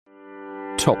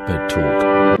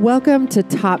TopMedTalk. Welcome to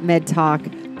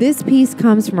TopMedTalk. This piece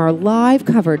comes from our live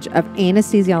coverage of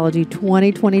Anesthesiology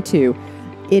 2022.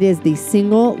 It is the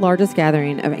single largest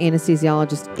gathering of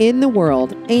anesthesiologists in the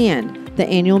world and the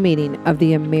annual meeting of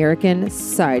the American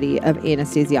Society of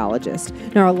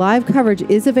Anesthesiologists. Now, our live coverage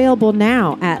is available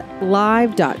now at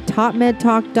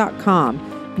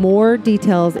live.topmedtalk.com. More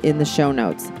details in the show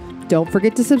notes. Don't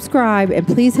forget to subscribe, and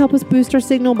please help us boost our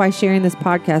signal by sharing this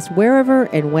podcast wherever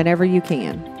and whenever you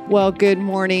can. Well, good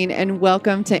morning and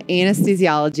welcome to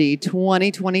Anesthesiology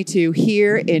 2022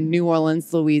 here in New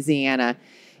Orleans, Louisiana.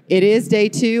 It is day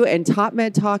 2 and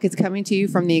TopMedTalk is coming to you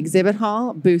from the exhibit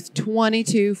hall, booth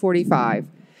 2245.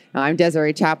 I'm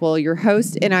Desiree Chappell, your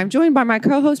host, and I'm joined by my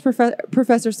co-host,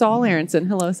 Professor Saul Aronson.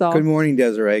 Hello, Saul. Good morning,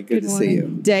 Desiree. Good to morning. see you.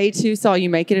 Day 2, Saul, you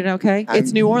making it okay?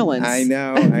 It's New Orleans. I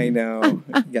know. You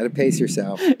got to pace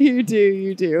yourself. You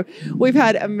do. We've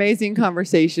had amazing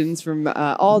conversations from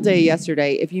all day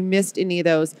yesterday. If you missed any of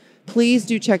those, please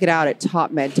do check it out at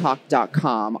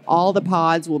TopMedTalk.com. All the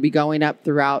pods will be going up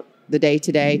throughout the day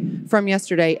today, from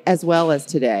yesterday, as well as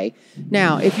today.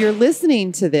 Now, if you're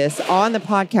listening to this on the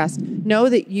podcast, know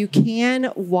that you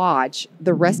can watch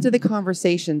the rest of the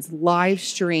conversations live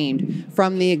streamed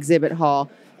from the exhibit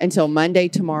hall until Monday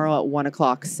tomorrow at 1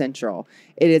 o'clock Central.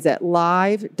 It is at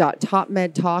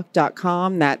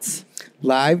live.topmedtalk.com. That's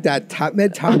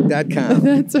live.topmedtalk.com.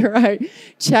 That's right.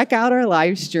 Check out our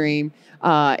live stream.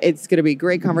 It's going to be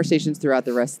great conversations throughout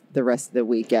the rest of the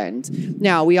weekend.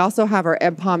 Now, we also have our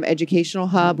EBPOM Educational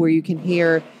Hub where you can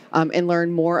hear and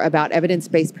learn more about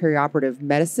evidence-based perioperative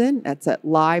medicine. That's at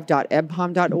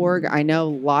live.ebpom.org. I know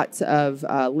lots of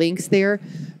links there,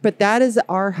 but that is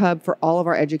our hub for all of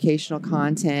our educational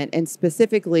content and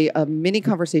specifically many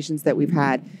conversations that we've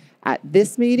had at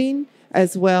this meeting,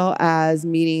 as well as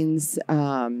meetings,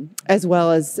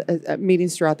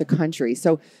 meetings throughout the country.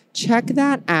 So check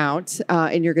that out,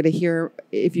 and you're going to hear,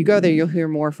 if you go there, you'll hear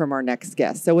more from our next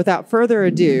guest. So without further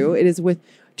ado, it is with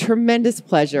tremendous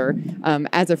pleasure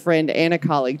as a friend and a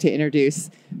colleague to introduce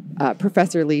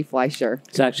Professor Lee Fleisher.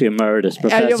 It's actually Emeritus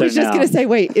Professor now. I was just going to say,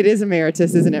 wait, it is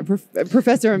Emeritus, isn't it?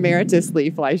 Professor Emeritus Lee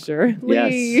Fleisher.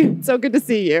 Lee, yes. So good to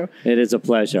see you. It is a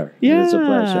pleasure. Yeah. It is a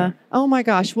pleasure. Oh my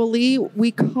gosh. Well, Lee,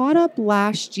 we caught up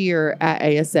last year at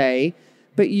ASA,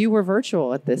 but you were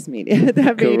virtual at this meeting, at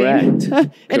that Correct. meeting.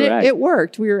 And Correct. it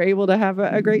worked. We were able to have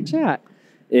a great chat.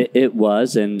 It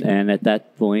was, and at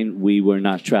that point, we were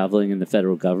not traveling in the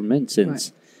federal government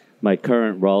since my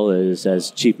current role is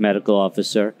as Chief Medical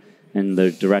Officer and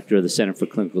the Director of the Center for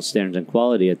Clinical Standards and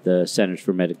Quality at the Centers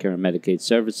for Medicare and Medicaid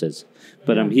Services.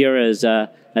 But I'm here as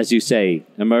you say,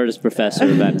 Emeritus Professor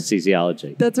of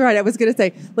Anesthesiology. That's right. I was going to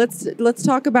say, let's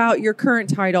talk about your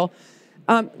current title.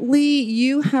 Lee,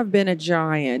 you have been a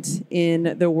giant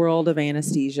in the world of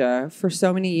anesthesia for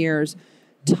so many years.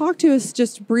 Talk to us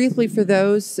just briefly for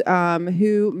those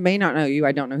who may not know you.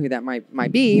 I don't know who that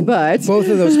might be, but both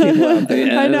of those people out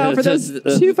there. I know for those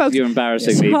two folks. You're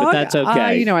embarrassing me, but that's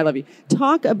okay. I love you.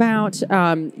 Talk about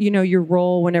your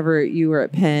role whenever you were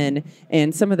at Penn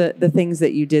and some of the things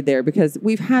that you did there, because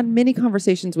we've had many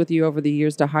conversations with you over the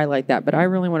years to highlight that, but I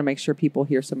really want to make sure people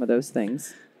hear some of those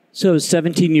things. So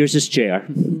 17 years as chair,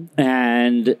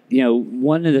 and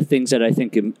one of the things that I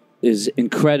think is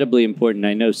incredibly important.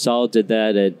 I know Saul did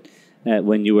that at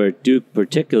when you were at Duke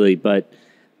particularly, but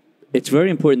it's very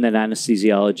important that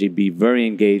anesthesiology be very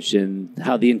engaged in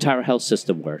how the entire health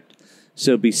system worked.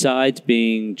 So besides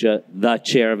being the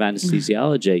chair of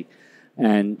anesthesiology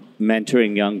and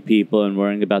mentoring young people and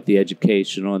worrying about the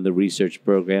educational and the research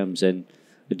programs, and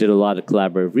I did a lot of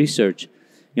collaborative research,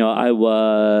 I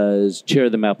was chair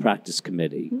of the malpractice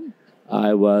committee.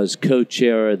 I was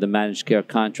co-chair of the Managed Care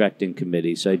Contracting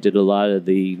Committee, so I did a lot of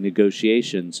the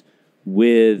negotiations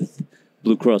with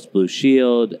Blue Cross Blue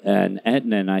Shield and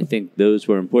Aetna, and I think those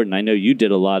were important. I know you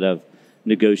did a lot of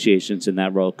negotiations in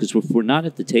that role, because if we're not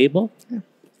at the table,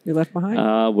 you're left behind.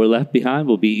 We're left behind.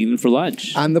 We'll be eating for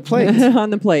lunch. On the plate. On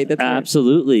the plate, that's right.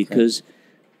 Absolutely, because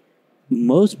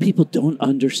most people don't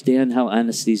understand how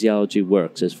anesthesiology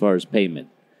works as far as payment.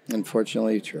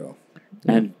 Unfortunately, true.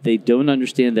 And they don't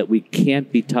understand that we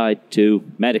can't be tied to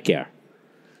Medicare,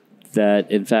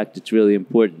 that, in fact, it's really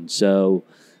important. So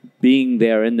being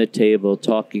there in the table,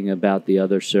 talking about the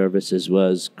other services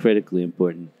was critically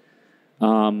important.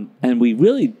 And we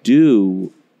really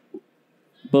do,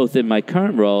 both in my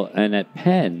current role and at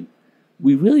Penn,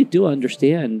 we really do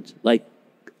understand, a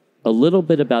little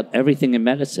bit about everything in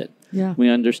medicine. Yeah. We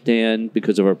understand,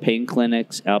 because of our pain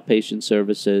clinics, outpatient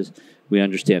services, we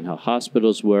understand how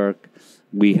hospitals work.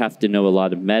 We have to know a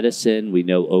lot of medicine. We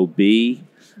know OB.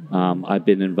 I've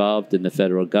been involved in the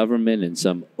federal government in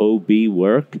some OB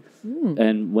work.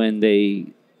 And when they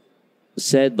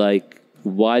said, like,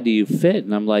 why do you fit?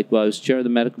 And I'm like, well, I was chair of the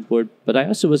medical board, but I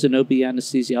also was an OB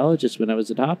anesthesiologist when I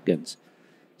was at Hopkins.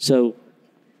 So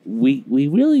we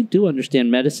really do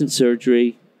understand medicine,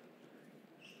 surgery,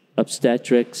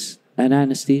 obstetrics, and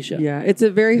anesthesia. Yeah, it's a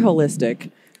very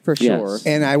holistic, for sure. Yes.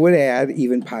 And I would add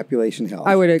even population health.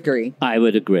 I would agree. I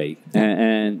would agree.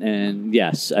 And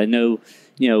yes, I know,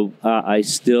 I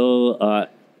still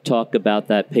talk about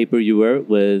that paper you wrote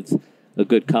with a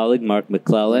good colleague, Mark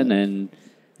McClellan,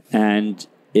 and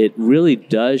it really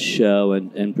does show,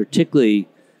 and particularly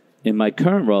in my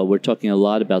current role, we're talking a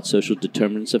lot about social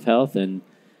determinants of health. And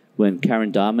when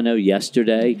Karen Domino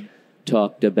yesterday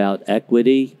talked about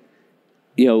equity,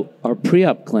 our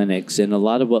pre-op clinics and a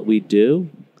lot of what we do,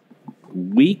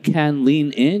 we can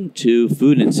lean into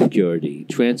food insecurity,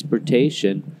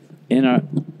 transportation,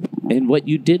 in what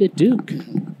you did at Duke.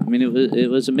 I mean, it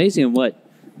was amazing. And what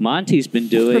Monty's been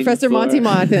doing. Professor Monty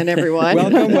Mythen, everyone.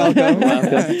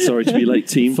 Welcome. Sorry to be late,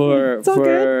 team.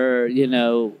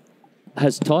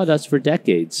 Has taught us for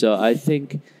decades. So I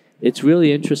think it's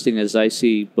really interesting as I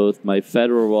see both my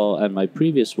federal role and my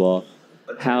previous role,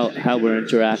 how we're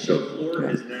interacting.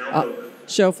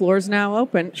 Show floor is now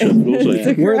open.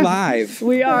 We're live.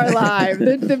 We are live.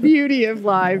 The beauty of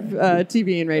live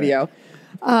TV and radio.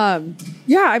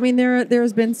 I mean,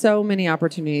 there's been so many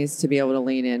opportunities to be able to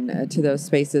lean in to those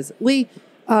spaces. Lee,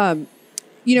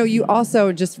 you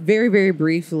also just very, very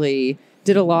briefly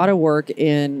did a lot of work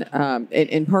in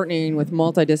partnering with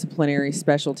multidisciplinary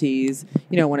specialties,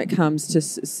 when it comes to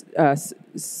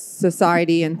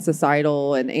society and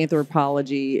societal and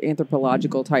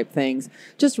anthropological type things.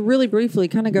 Just really briefly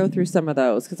kind of go through some of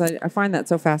those, because I find that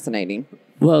so fascinating.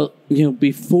 Well,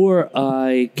 before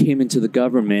I came into the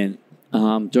government,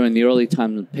 during the early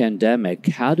time of the pandemic,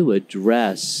 how to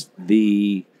address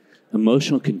the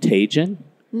emotional contagion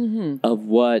of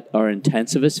what our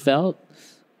intensivists felt,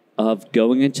 of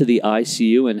going into the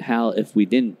ICU, and how if we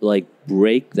didn't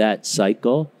break that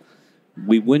cycle,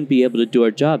 we wouldn't be able to do our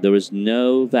job. There was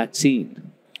no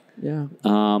vaccine. Yeah.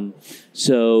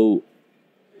 So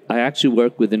I actually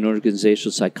worked with an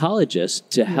organizational psychologist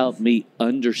to help me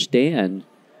understand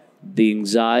the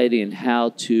anxiety and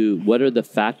what are the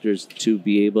factors to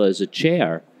be able as a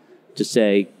chair to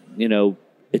say,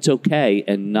 it's okay,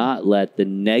 and not let the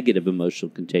negative emotional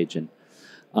contagion.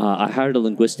 I hired a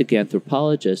linguistic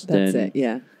anthropologist. That's it,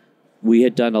 yeah. We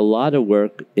had done a lot of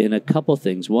work in a couple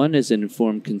things. One is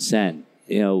informed consent,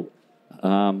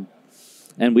 and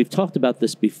we've talked about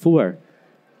this before.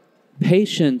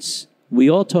 Patients, we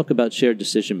all talk about shared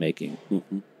decision-making,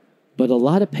 but a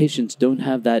lot of patients don't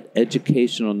have that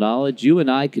educational knowledge. You and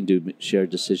I can do shared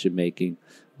decision-making,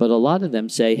 but a lot of them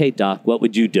say, hey, doc, what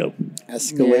would you do?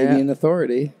 Escalating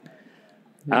authority.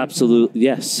 Absolutely,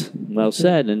 yes. Well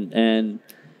said. And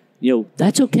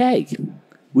that's okay.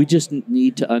 We just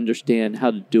need to understand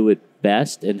how to do it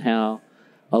best, and how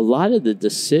a lot of the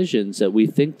decisions that we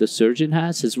think the surgeon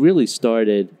has really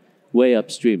started way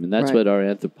upstream. And that's what our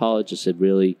anthropologist said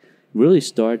really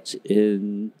starts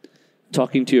in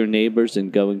talking to your neighbors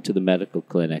and going to the medical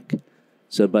clinic.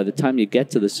 So by the time you get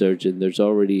to the surgeon, there's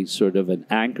already sort of an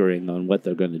anchoring on what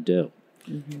they're going to do.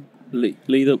 Lee,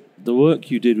 the work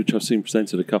you did, which I've seen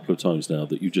presented a couple of times now,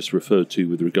 that you just referred to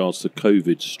with regards to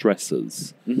COVID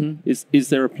stressors, is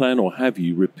there a plan, or have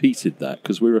you repeated that?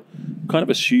 Because we're kind of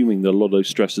assuming that a lot of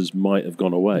those stressors might have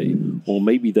gone away, or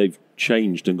maybe they've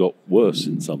changed and got worse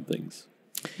in some things.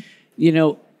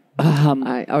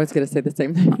 I was going to say the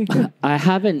same thing. I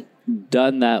haven't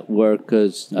done that work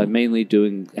because I'm mainly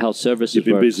doing health services You've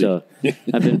been work. busy. So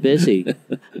I've been busy.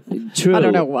 True. I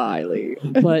don't know why, Lee.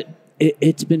 But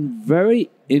it's been very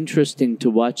interesting to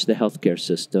watch the healthcare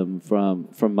system from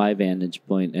my vantage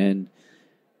point. And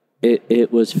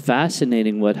it was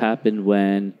fascinating what happened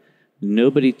when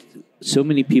so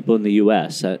many people in the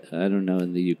U.S., I don't know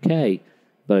in the U.K.,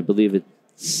 but I believe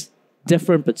it's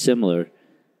different but similar,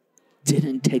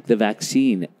 didn't take the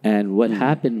vaccine. And what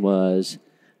happened was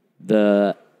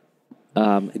the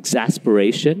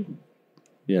exasperation,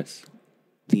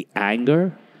 the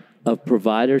anger of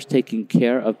providers taking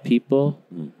care of people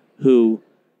who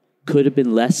could have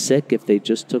been less sick if they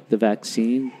just took the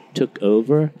vaccine, took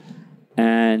over.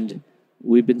 And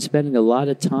we've been spending a lot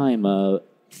of time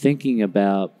thinking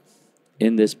about,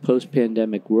 in this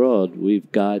post-pandemic world,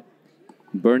 we've got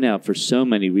burnout for so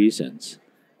many reasons.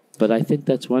 But I think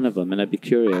that's one of them, and I'd be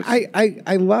curious.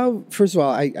 I love, first of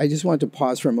all, I just want to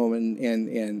pause for a moment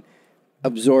and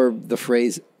absorb the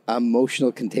phrase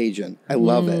emotional contagion. I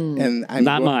love it. And I'm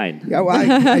Not mine. Yeah, well,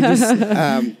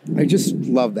 I just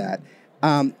love that.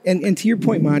 And to your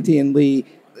point, Monty and Lee,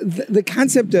 the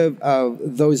concept of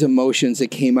those emotions that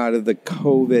came out of the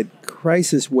COVID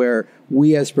crisis, where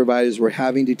we as providers were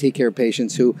having to take care of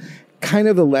patients who kind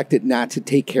of elected not to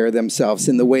take care of themselves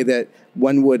in the way that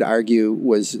one would argue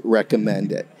was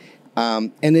recommended.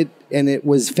 And it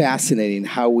was fascinating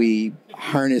how we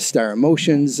harnessed our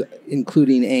emotions,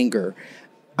 including anger.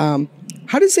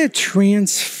 How does that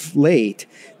translate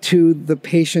to the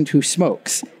patient who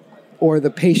smokes or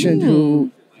the patient who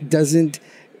doesn't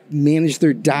manage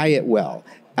their diet well?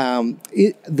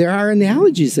 There are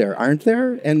analogies there, aren't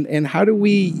there? And how do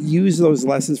we use those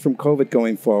lessons from COVID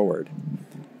going forward?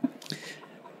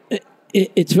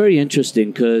 It's very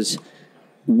interesting because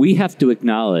we have to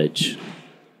acknowledge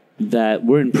that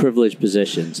we're in privileged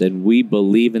positions and we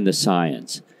believe in the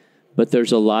science. But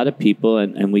there's a lot of people,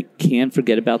 and we can't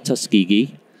forget about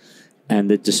Tuskegee and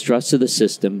the distrust of the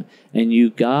system. And you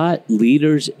got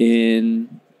leaders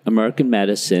in American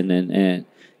medicine and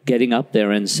getting up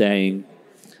there and saying,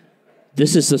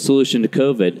 this is the solution to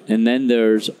COVID. And then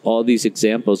there's all these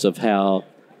examples of how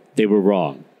they were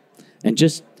wrong. And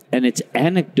it's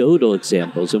anecdotal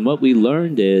examples. And what we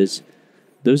learned is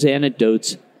those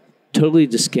anecdotes totally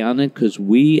discounted because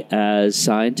we as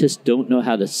scientists don't know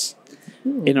how to...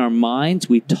 In our minds,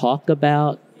 we talk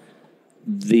about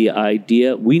the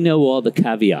idea. We know all the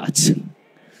caveats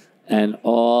and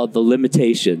all the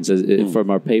limitations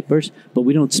from our papers, but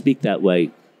we don't speak that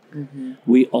way. Mm-hmm.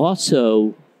 We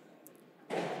also,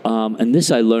 and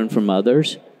this I learned from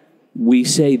others, we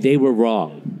say they were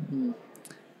wrong,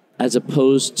 as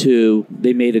opposed to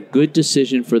they made a good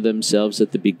decision for themselves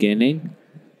at the beginning,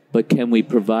 but can we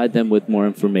provide them with more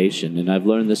information? And I've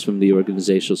learned this from the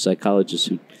organizational psychologists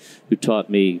who taught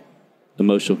me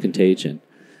emotional contagion.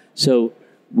 So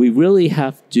we really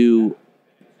have to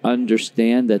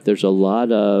understand that there's a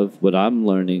lot of, what I'm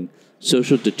learning,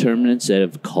 social determinants that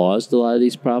have caused a lot of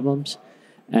these problems.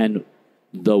 And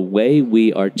the way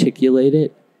we articulate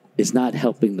it is not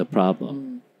helping the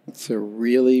problem. It's a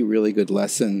really, really good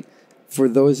lesson for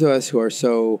those of us who are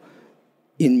so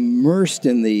immersed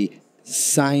in the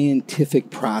scientific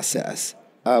process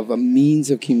of a means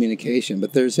of communication.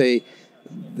 But there's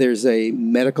a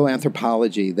medical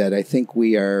anthropology that I think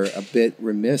we are a bit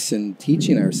remiss in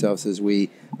teaching ourselves as we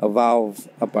evolve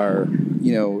up our,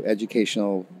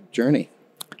 educational journey.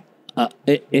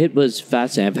 It was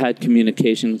fascinating. I've had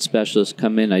communication specialists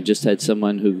come in. I just had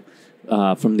someone who,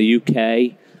 from the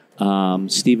UK,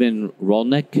 Stephen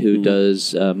Rolnick, who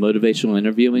does motivational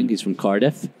interviewing. He's from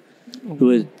Cardiff,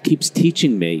 who keeps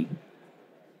teaching me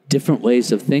different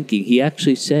ways of thinking. He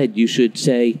actually said, you should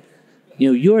say,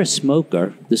 you're a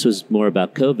smoker. This was more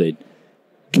about COVID.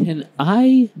 Can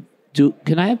I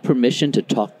have permission to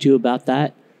talk to you about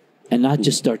that and not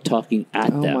just start talking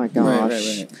at them? Oh my gosh.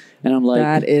 Right. And I'm like,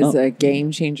 that is a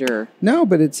game changer. No,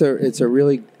 but it's a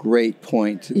really great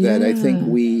point that I think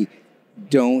we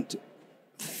don't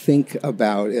think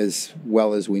about as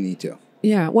well as we need to.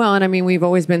 Yeah, well, and I mean, we've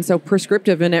always been so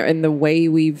prescriptive in the way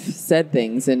we've said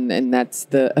things, and that's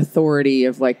the authority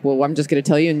of like, well, I'm just going to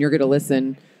tell you and you're going to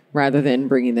listen, rather than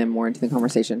bringing them more into the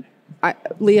conversation.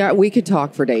 Leah, we could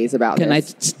talk for days about Can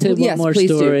this. I tell one more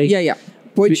story? Do. Yeah.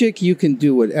 Wojcik, you can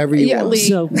do whatever you want. Lee.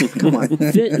 So come on,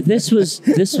 this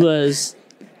was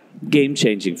game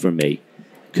changing for me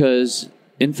because,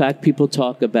 in fact, people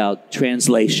talk about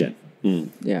translation.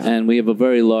 Yeah, and we have a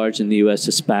very large in the U.S.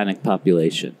 Hispanic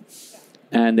population,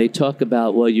 and they talk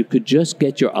about, well, you could just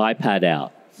get your iPad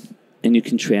out and you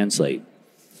can translate.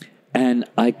 And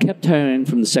I kept hearing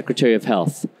from the Secretary of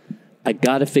Health, I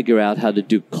got to figure out how to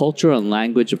do cultural and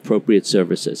language appropriate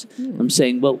services. I'm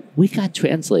saying, well, we got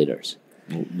translators.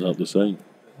 Well, not the same.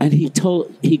 And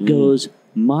he goes,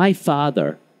 my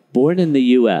father, born in the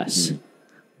U.S.,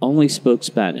 only spoke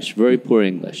Spanish, very poor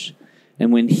English.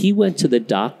 And when he went to the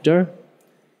doctor,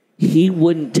 he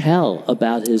wouldn't tell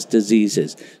about his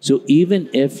diseases. So even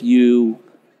if you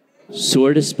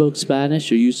sort of spoke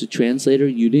Spanish or used a translator,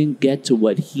 you didn't get to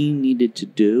what he needed to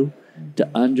do to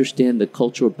understand the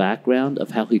cultural background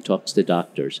of how he talks to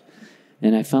doctors.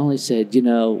 And I finally said,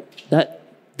 that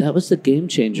was the game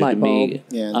changer to me.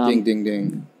 Yeah, ding, ding,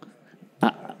 ding.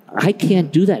 I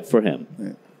can't do that for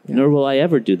him, nor will I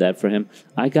ever do that for him.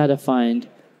 I got to find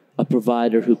a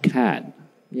provider who can.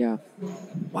 Yeah.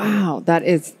 Wow, that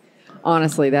is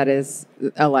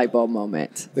a light bulb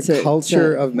moment. The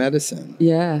culture of medicine.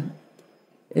 Yeah.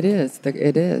 It is.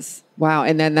 It is. Wow.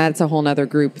 And then that's a whole nother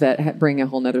group that bring a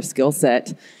whole nother skill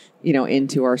set,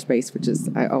 into our space, which is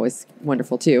always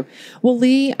wonderful too. Well,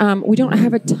 Lee, we don't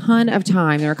have a ton of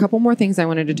time. There are a couple more things I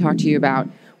wanted to talk to you about.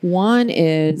 One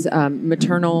is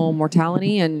maternal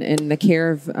mortality and the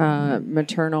care of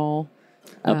maternal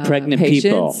pregnant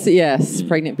patients. people. Yes,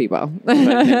 pregnant people.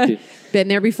 Pregnant Been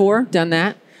there before, done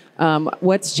that.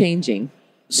 What's changing?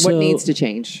 What needs to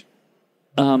change?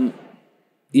 You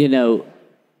know,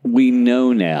 we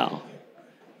know now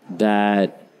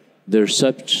that there's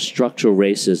such structural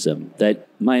racism that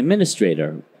my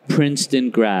administrator, Princeton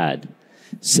grad,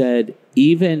 said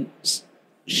even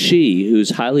she,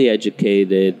 who's highly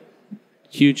educated,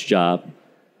 huge job,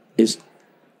 is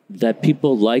that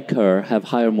people like her have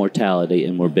higher mortality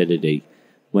and morbidity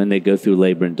when they go through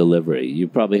labor and delivery. You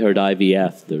probably heard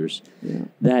IVF.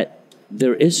 That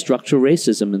there is structural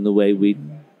racism in the way we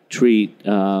treat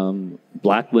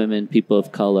black women, people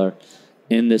of color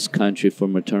in this country for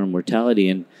maternal mortality.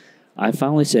 And I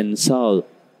finally said, Saul,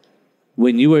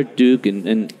 when you were at Duke,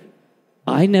 and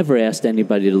I never asked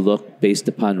anybody to look based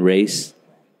upon race,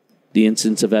 the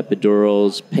incidence of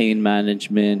epidurals, pain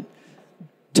management,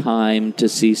 time to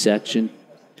C-section.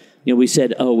 You know, we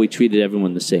said, we treated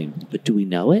everyone the same. But do we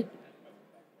know it?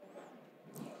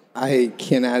 I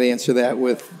cannot answer that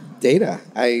with data.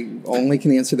 I only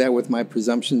can answer that with my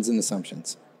presumptions and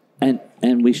assumptions.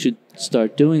 And we should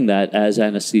start doing that as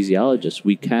anesthesiologists.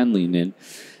 We can lean in.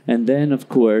 And then, of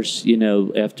course, you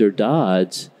know, after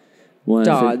Dodds...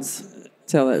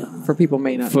 Tell it for people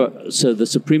may not know. So the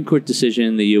Supreme Court decision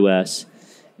in the U.S.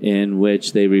 in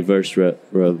which they reversed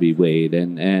Roe v. Wade.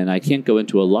 And I can't go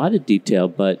into a lot of detail,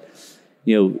 but,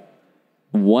 you know,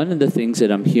 one of the things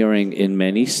that I'm hearing in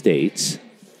many states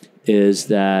is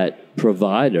that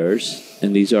providers,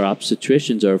 and these are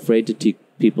obstetricians, are afraid to take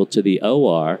people to the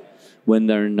OR when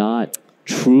they're not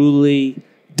truly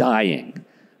dying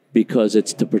because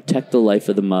it's to protect the life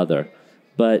of the mother.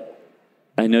 But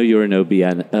I know you're an OB,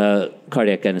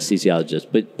 cardiac anesthesiologist,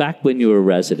 but back when you were a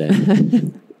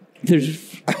resident,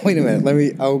 there's... Wait a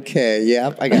minute. Okay,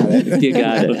 yep, I got it. You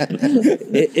got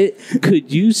it.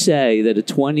 Could you say that a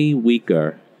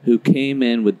 20-weeker who came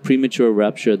in with premature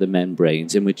rupture of the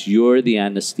membranes, in which you're the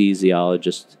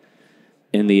anesthesiologist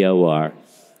in the OR,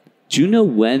 do you know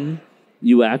when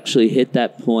you actually hit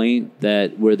that point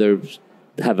that where they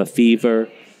have a fever?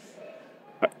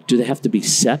 Do they have to be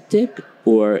septic?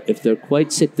 Or if they're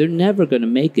quite sick, they're never going to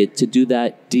make it to do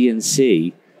that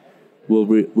D&C,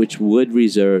 which would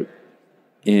result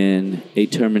in a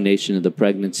termination of the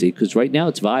pregnancy, because right now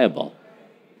it's viable.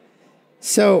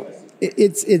 So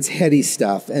it's heady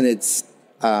stuff, and it's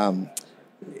on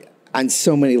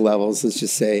so many levels, let's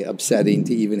just say, upsetting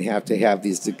to even have to have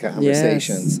these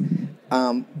conversations.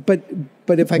 Yes.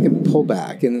 But if I can pull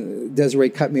back, and Desiree,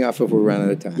 cut me off if we're running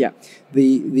out of time. Yeah.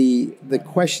 The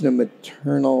question of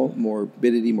maternal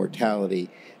morbidity, mortality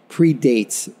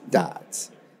predates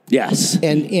Dodds. Yes.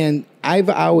 And I've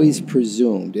always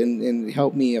presumed, and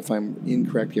help me if I'm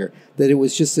incorrect here, that it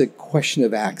was just a question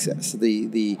of access,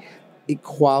 the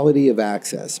equality of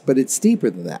access. But it's deeper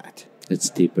than that. It's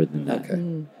deeper than that.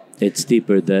 Okay. It's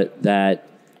deeper that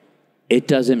it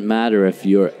doesn't matter if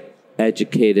you're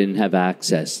educated and have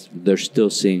access. They're still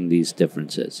seeing these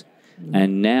differences.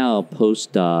 And now,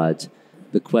 post-Dodds,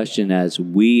 the question as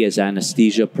we as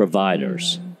anesthesia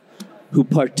providers who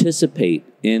participate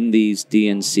in these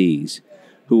D&Cs,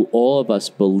 who all of us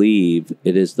believe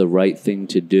it is the right thing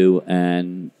to do,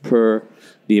 and per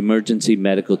the Emergency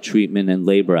Medical Treatment and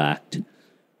Labor Act,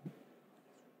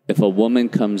 if a woman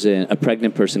comes in, a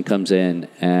pregnant person comes in,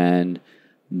 and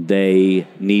they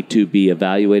need to be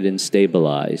evaluated and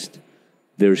stabilized,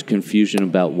 there's confusion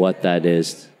about what that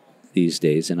is these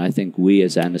days. And I think we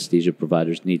as anesthesia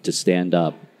providers need to stand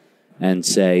up and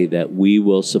say that we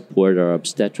will support our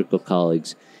obstetrical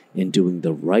colleagues in doing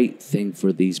the right thing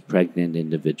for these pregnant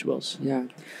individuals. Yeah.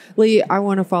 Lee, I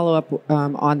want to follow up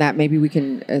on that. Maybe we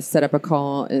can set up a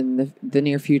call in the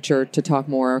near future to talk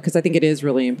more, because I think it is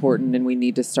really important and we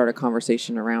need to start a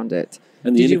conversation around it.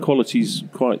 And the inequality's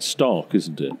quite stark,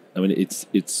 isn't it? I mean,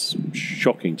 it's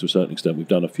shocking to a certain extent. We've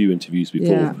done a few interviews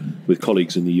before with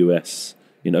colleagues in the US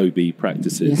in OB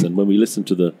practices, and when we listen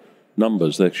to the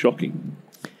numbers, they're shocking.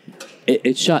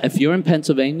 It's if you're in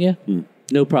Pennsylvania,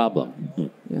 no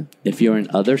problem. Yeah. If you're in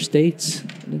other states,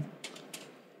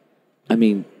 I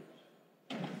mean,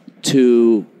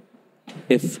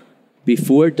 if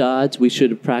before Dodds we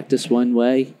should have practiced one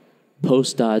way,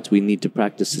 post-Dodds we need to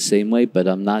practice the same way, but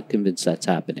I'm not convinced that's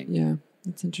happening. Yeah,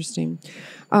 that's interesting.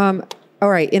 All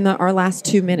right, in our last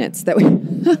 2 minutes that we...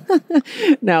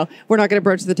 No, we're not going to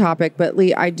broach the topic, but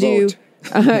Lee, I do...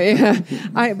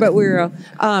 But we're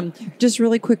just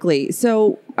really quickly.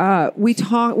 So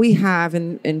we have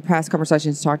in past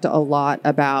conversations talked a lot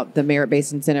about the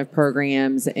merit-based incentive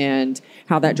programs and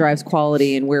how that drives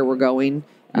quality and where we're going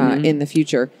in the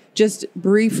future. Just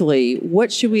briefly,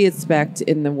 what should we expect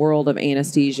in the world of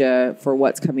anesthesia for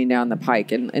what's coming down the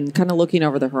pike, and kind of looking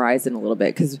over the horizon a little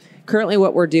bit? Because currently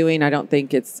what we're doing, I don't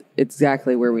think it's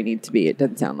exactly where we need to be. It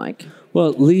doesn't sound like. Well,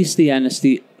 at least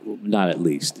not at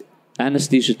least.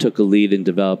 Anesthesia took a lead in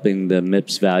developing the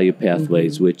MIPS value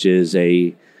pathways, which is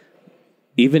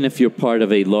even if you're part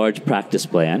of a large practice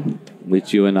plan,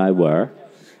 which you and I were,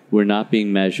 we're not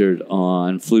being measured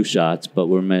on flu shots, but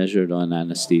we're measured on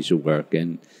anesthesia work.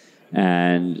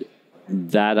 And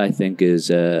that, I think,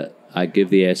 is I give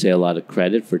the ASA a lot of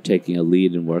credit for taking a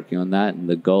lead and working on that. And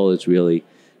the goal is really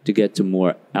to get to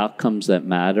more outcomes that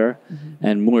matter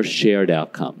and more shared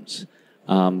outcomes.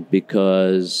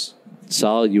 Because,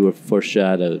 Sol, you were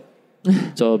foreshadowed.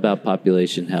 It's all about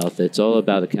population health. It's all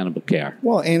about accountable care.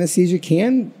 Well, anesthesia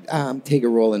can take a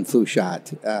role in flu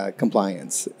shot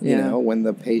compliance. You know, when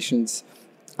the patients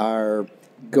are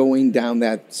going down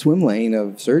that swim lane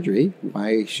of surgery,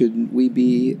 why shouldn't we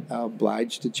be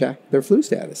obliged to check their flu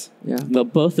status? Yeah. Well,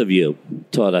 both of you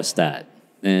taught us that,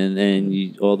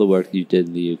 and all the work you did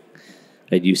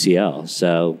at UCL.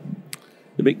 So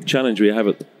the big challenge we have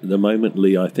at the moment,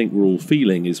 Lee, I think we're all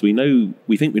feeling is we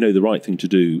think we know the right thing to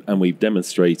do, and we've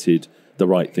demonstrated the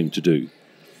right thing to do.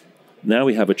 Now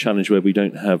we have a challenge where we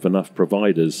don't have enough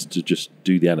providers to just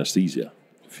do the anesthesia.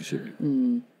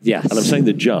 Yes. And I'm saying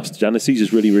anesthesia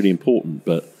is really, really important,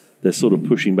 but they're sort of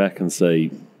pushing back and say,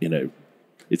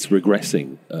 it's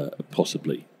regressing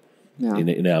possibly.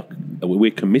 Yeah.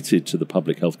 We're committed to the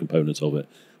public health components of it.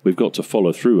 We've got to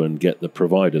follow through and get the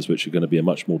providers, which are going to be a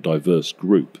much more diverse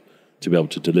group, to be able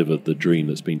to deliver the dream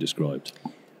that's been described.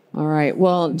 All right.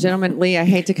 Well, gentlemen, Lee, I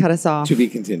hate to cut us off. To be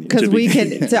continued. Because we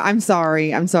can. I'm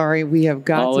sorry. We have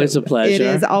got always a pleasure. It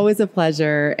is always a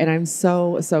pleasure, and I'm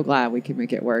so glad we can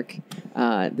make it work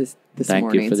this thank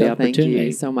morning. You for the opportunity. Thank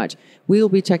you so much. We will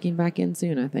be checking back in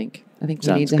soon. I think we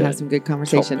need to have some good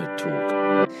conversation. TopMedTalk.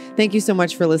 Thank you so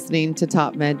much for listening to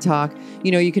Top Med Talk.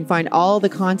 You can find all the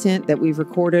content that we've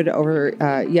recorded over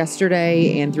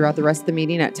yesterday and throughout the rest of the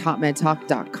meeting at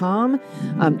TopMedTalk.com.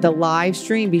 The live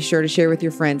stream, be sure to share with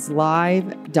your friends,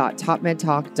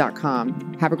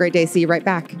 live.topmedtalk.com. Have a great day. See you right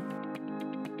back.